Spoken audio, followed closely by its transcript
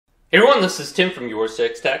Hey everyone, this is Tim from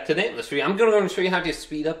YourSixTech. Today in this video, I'm going to show you how to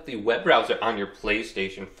speed up the web browser on your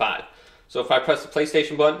PlayStation 5. So if I press the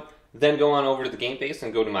PlayStation button, then go on over to the game base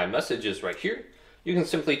and go to my messages right here, you can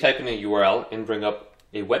simply type in a URL and bring up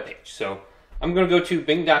a web page. So I'm going to go to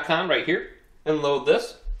bing.com right here and load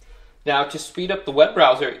this. Now to speed up the web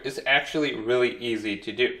browser is actually really easy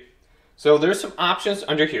to do. So there's some options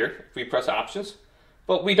under here if we press options,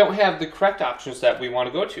 but we don't have the correct options that we want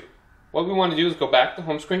to go to. What we want to do is go back to the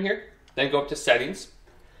home screen here, then go up to settings,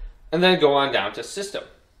 and then go on down to system.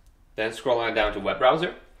 Then scroll on down to web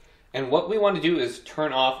browser. And what we want to do is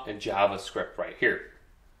turn off a JavaScript right here.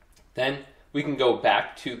 Then we can go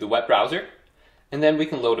back to the web browser, and then we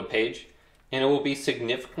can load a page, and it will be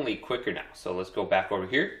significantly quicker now. So let's go back over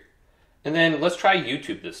here, and then let's try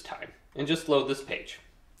YouTube this time, and just load this page,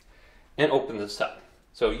 and open this up.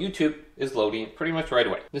 So YouTube is loading pretty much right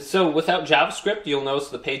away. So without JavaScript, you'll notice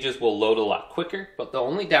the pages will load a lot quicker, but the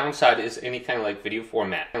only downside is any kind of like video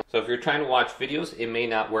format. So if you're trying to watch videos, it may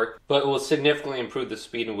not work, but it will significantly improve the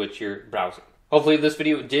speed in which you're browsing. Hopefully this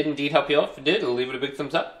video did indeed help you out. If it did, leave it a big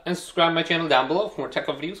thumbs up and subscribe to my channel down below for more tech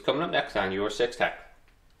videos coming up next on YourSixTech.